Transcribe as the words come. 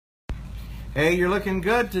Hey, you're looking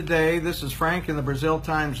good today. This is Frank in the Brazil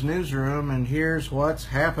Times newsroom, and here's what's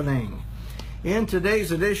happening. In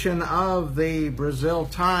today's edition of the Brazil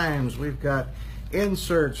Times, we've got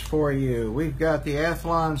inserts for you. We've got the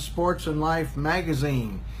Athlon Sports and Life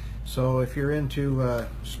magazine. So if you're into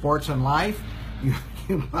sports and life,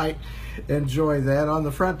 you might enjoy that. On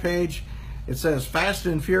the front page, it says Fast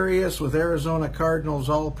and Furious with Arizona Cardinals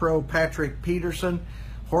All-Pro Patrick Peterson,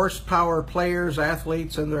 horsepower players,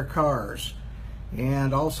 athletes, and their cars.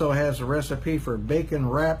 And also has a recipe for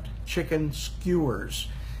bacon-wrapped chicken skewers.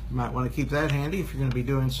 You might want to keep that handy if you're going to be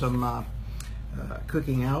doing some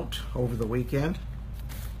cooking out over the weekend.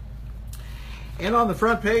 And on the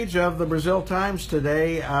front page of the Brazil Times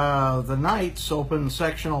today, the Knights open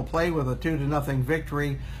sectional play with a 2-0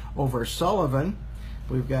 victory over Sullivan.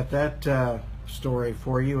 We've got that story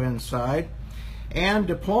for you inside. And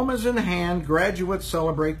diplomas in hand, graduates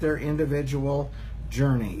celebrate their individual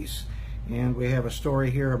journeys. And we have a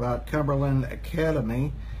story here about Cumberland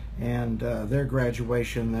Academy and their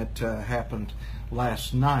graduation that happened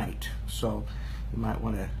last night. So you might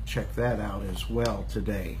want to check that out as well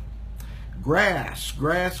today. Grass,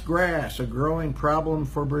 a growing problem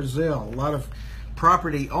for Brazil. A lot of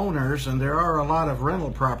property owners, and there are a lot of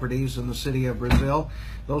rental properties in the city of Brazil.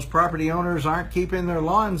 Those property owners aren't keeping their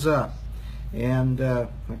lawns up. And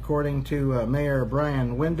according to Mayor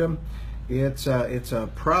Brian Wyndham, it's a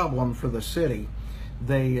problem for the city.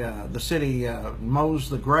 The city mows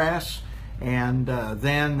the grass, and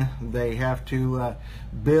then they have to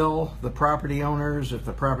bill the property owners. If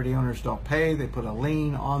the property owners don't pay, they put a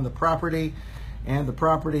lien on the property, and the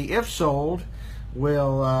property, if sold,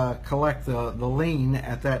 will collect the lien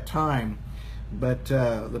at that time. But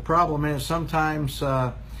the problem is sometimes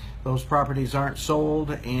those properties aren't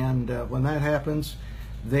sold, and when that happens,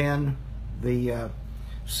 then the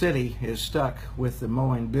city is stuck with the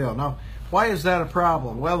mowing bill. Now, why is that a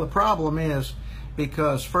problem? Well, the problem is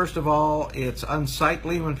because, first of all, it's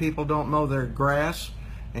unsightly when people don't mow their grass,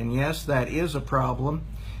 and yes, that is a problem.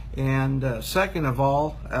 And second of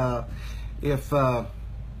all, if the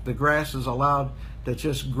grass is allowed to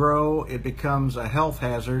just grow, it becomes a health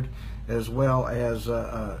hazard as well as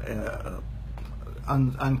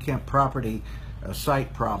unkempt property, a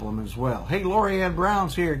site problem as well. Hey, Lori Ann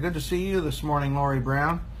Brown's here. Good to see you this morning, Lori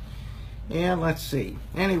Brown. And let's see.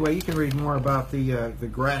 Anyway, you can read more about the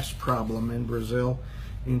grass problem in Brazil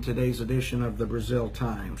in today's edition of the Brazil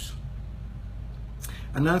Times.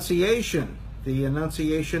 Annunciation. The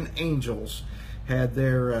Annunciation Angels had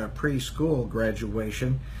their preschool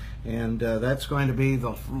graduation, and that's going to be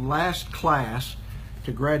the last class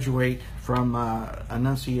to graduate from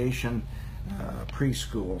Annunciation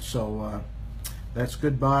preschool. So that's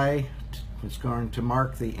goodbye. It's going to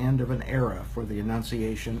mark the end of an era for the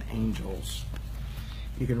Annunciation Angels.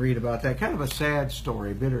 You can read about that. Kind of a sad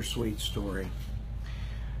story, bittersweet story.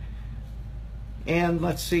 And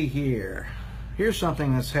let's see here. Here's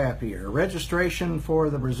something that's happier. Registration for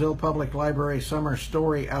the Brazil Public Library Summer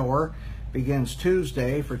Story Hour begins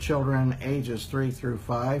Tuesday for children ages 3 through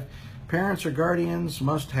 5. Parents or guardians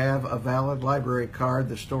must have a valid library card.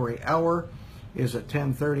 The Story Hour is at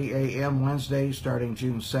 10:30 a.m. Wednesday, starting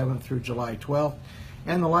June 7th through July 12th.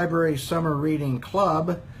 And the Library Summer Reading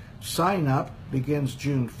Club sign-up begins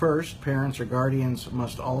June 1st. Parents or guardians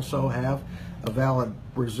must also have a valid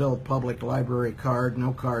Brazil Public Library card.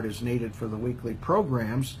 No card is needed for the weekly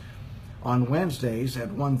programs on Wednesdays at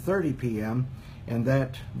 1:30 p.m., and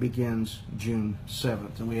that begins June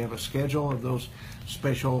 7th. And we have a schedule of those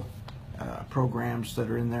special programs that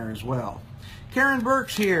are in there as well. Karen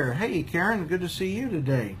Burke's here. Hey, Karen, good to see you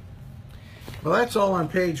today. Well, that's all on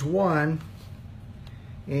page 1.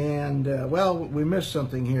 And, well, we missed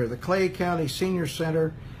something here. The Clay County Senior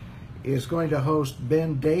Center is going to host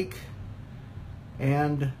Ben Dake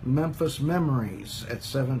and Memphis Memories at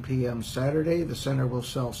 7 p.m. Saturday. The center will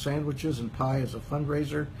sell sandwiches and pie as a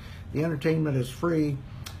fundraiser. The entertainment is free,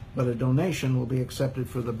 but a donation will be accepted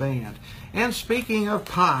for the band. And speaking of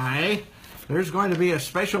pie, there's going to be a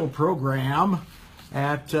special program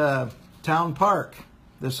at Town Park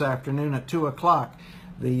this afternoon at 2 o'clock.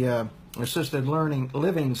 The Assisted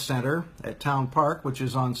Living Center at Town Park, which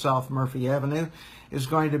is on South Murphy Avenue, is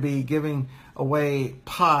going to be giving away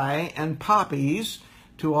pie and poppies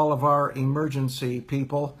to all of our emergency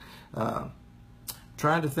people.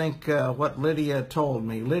 Trying to think what Lydia told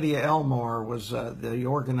me. Lydia Elmore was the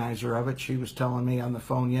organizer of it. She was telling me on the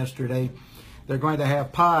phone yesterday they're going to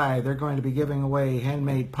have pie. They're going to be giving away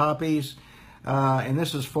handmade poppies. And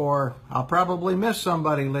this is for, I'll probably miss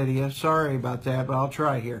somebody, Lydia. Sorry about that, but I'll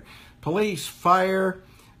try here. Police, fire,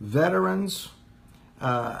 veterans,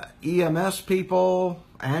 EMS people,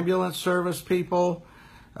 ambulance service people,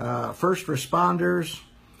 first responders,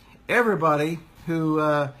 everybody who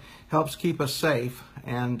helps keep us safe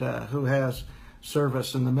and who has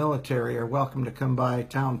service in the military are welcome to come by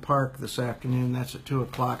Town Park this afternoon. That's at 2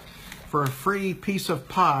 o'clock for a free piece of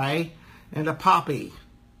pie and a poppy.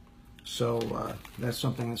 So that's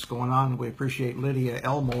something that's going on. We appreciate Lydia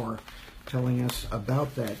Elmore telling us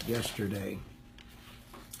about that yesterday.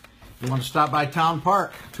 You want to stop by Town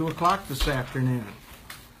Park, 2 o'clock this afternoon.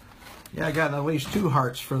 Yeah, I got at least 2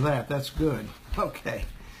 hearts for that. That's good. Okay.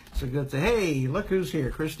 It's a good thing. Hey, look who's here.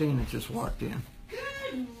 Christina just walked in.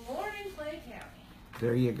 Good morning, Clay County.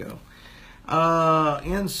 There you go.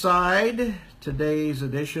 Inside today's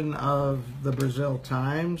edition of the Brazil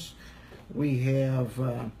Times, we have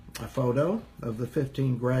a photo of the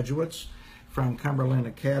 15 graduates from Cumberland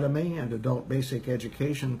Academy and adult basic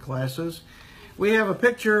education classes. We have a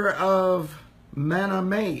picture of Mana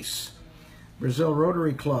Mace. Brazil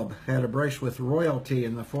Rotary Club had a brush with royalty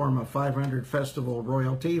in the form of 500 Festival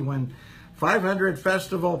royalty when 500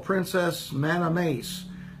 Festival Princess Mana Mace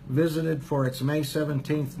visited for its May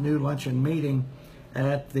 17th new luncheon meeting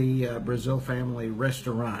at the Brazil Family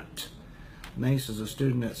Restaurant. Mace is a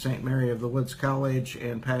student at St. Mary of the Woods College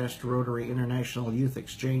and past Rotary International Youth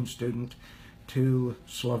Exchange student to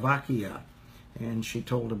Slovakia. And she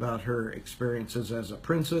told about her experiences as a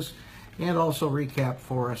princess and also recapped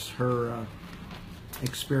for us her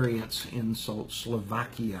experience in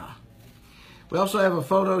Slovakia. We also have a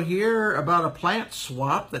photo here about a plant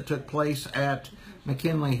swap that took place at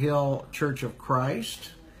McKinley Hill Church of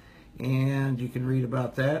Christ, and you can read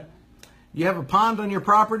about that. You have a pond on your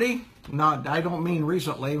property? Not, I don't mean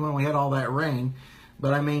recently when we had all that rain,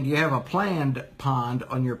 but I mean, do you have a planned pond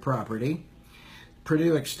on your property?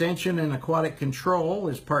 Purdue Extension and Aquatic Control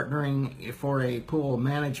is partnering for a pool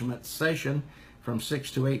management session from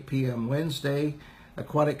 6 to 8 p.m. Wednesday.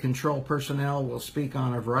 Aquatic control personnel will speak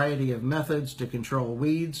on a variety of methods to control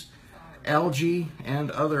weeds, algae, and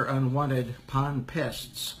other unwanted pond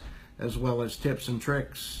pests, as well as tips and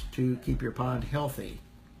tricks to keep your pond healthy.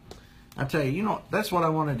 I tell you, that's what I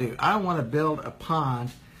want to do. I want to build a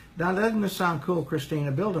pond. Now, doesn't this sound cool,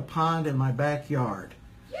 Christina? Build a pond in my backyard.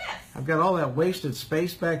 Yes. I've got all that wasted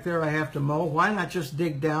space back there I have to mow. Why not just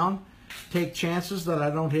dig down, take chances that I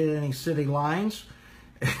don't hit any city lines?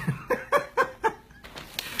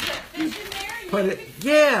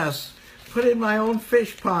 Put in my own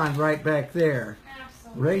fish pond right back there.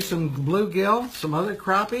 Absolutely. Raise some bluegill, some other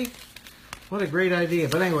crappie. What a great idea.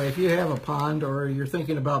 But anyway, if you have a pond or you're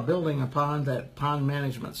thinking about building a pond, that pond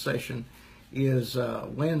management session is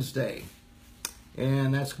Wednesday.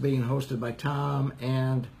 And that's being hosted by Tom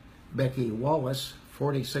and Becky Wallace,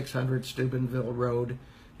 4600 Steubenville Road.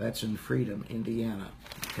 That's in Freedom, Indiana.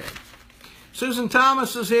 Okay. Susan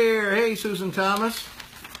Thomas is here. Hey, Susan Thomas.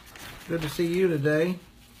 Good to see you today.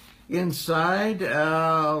 Inside,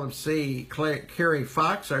 let's see, Carrie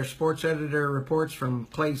Fox, our sports editor, reports from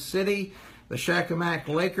Clay City. The Shakamak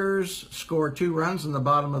Lakers scored 2 runs in the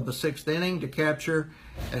bottom of the 6th inning to capture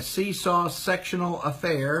a seesaw sectional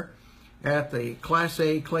affair at the Class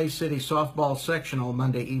A Clay City softball sectional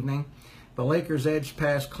Monday evening. The Lakers edged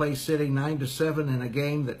past Clay City 9-7 in a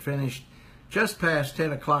game that finished just past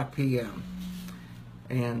 10 o'clock p.m.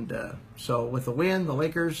 And so with the win, the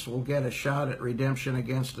Lakers will get a shot at redemption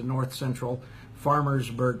against the North Central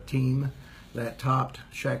Farmersburg team that topped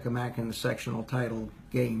Shakamak in the sectional title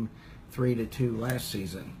game 3-2 last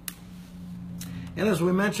season. And as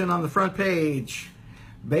we mentioned on the front page,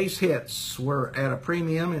 base hits were at a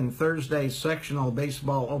premium in Thursday's sectional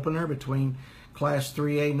baseball opener between Class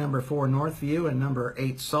 3A number 4 Northview and number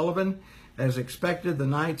 8 Sullivan. As expected, the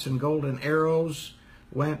Knights and Golden Arrows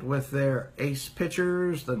went with their ace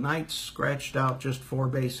pitchers. The Knights scratched out just 4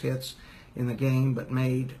 base hits in the game, but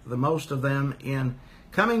made the most of them in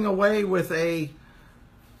coming away with a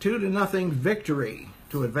 2-0 victory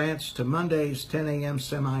to advance to Monday's 10 a.m.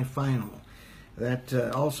 semifinal. That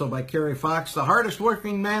also by Kerry Fox, the hardest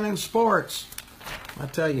working man in sports. I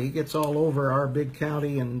tell you, he gets all over our big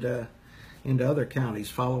county and into other counties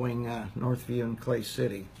following Northview and Clay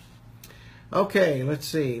City. Okay, let's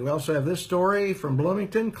see. We also have this story from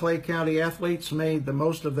Bloomington. Clay County athletes made the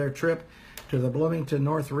most of their trip to the Bloomington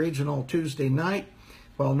North Regional Tuesday night,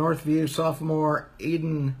 while Northview sophomore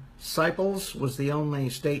Eden Siples was the only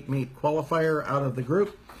state meet qualifier out of the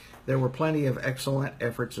group. There were plenty of excellent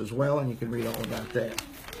efforts as well, and you can read all about that.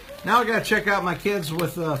 Now I got to check out my kids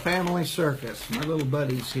with Family Circus. My little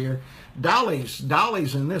buddies here. Dolly's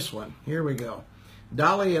in this one. Here we go.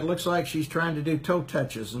 Dolly, it looks like she's trying to do toe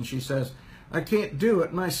touches, and she says, "I can't do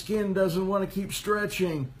it. My skin doesn't want to keep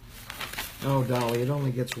stretching." Oh, Dolly, it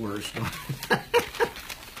only gets worse.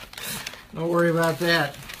 Don't worry about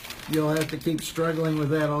that. You'll have to keep struggling with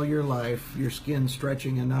that all your life. Your skin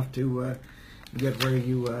stretching enough to get where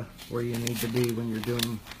you need to be when you're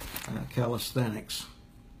doing calisthenics.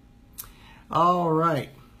 All right,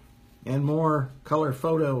 and more color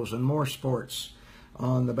photos and more sports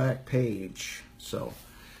on the back page. So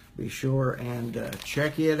be sure and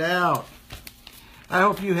check it out. I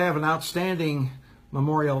hope you have an outstanding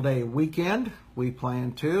Memorial Day weekend. We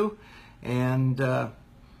plan to, and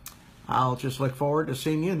I'll just look forward to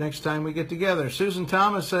seeing you next time we get together. Susan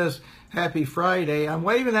Thomas says, happy Friday. I'm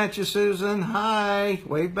waving at you, Susan. Hi.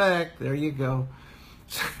 Wave back. There you go.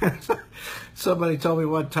 Somebody told me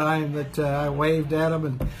one time that I waved at them,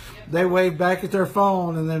 and they waved back at their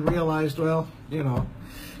phone and then realized, well, you know.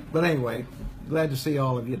 But anyway, glad to see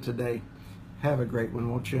all of you today. Have a great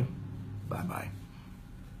one, won't you? Bye-bye.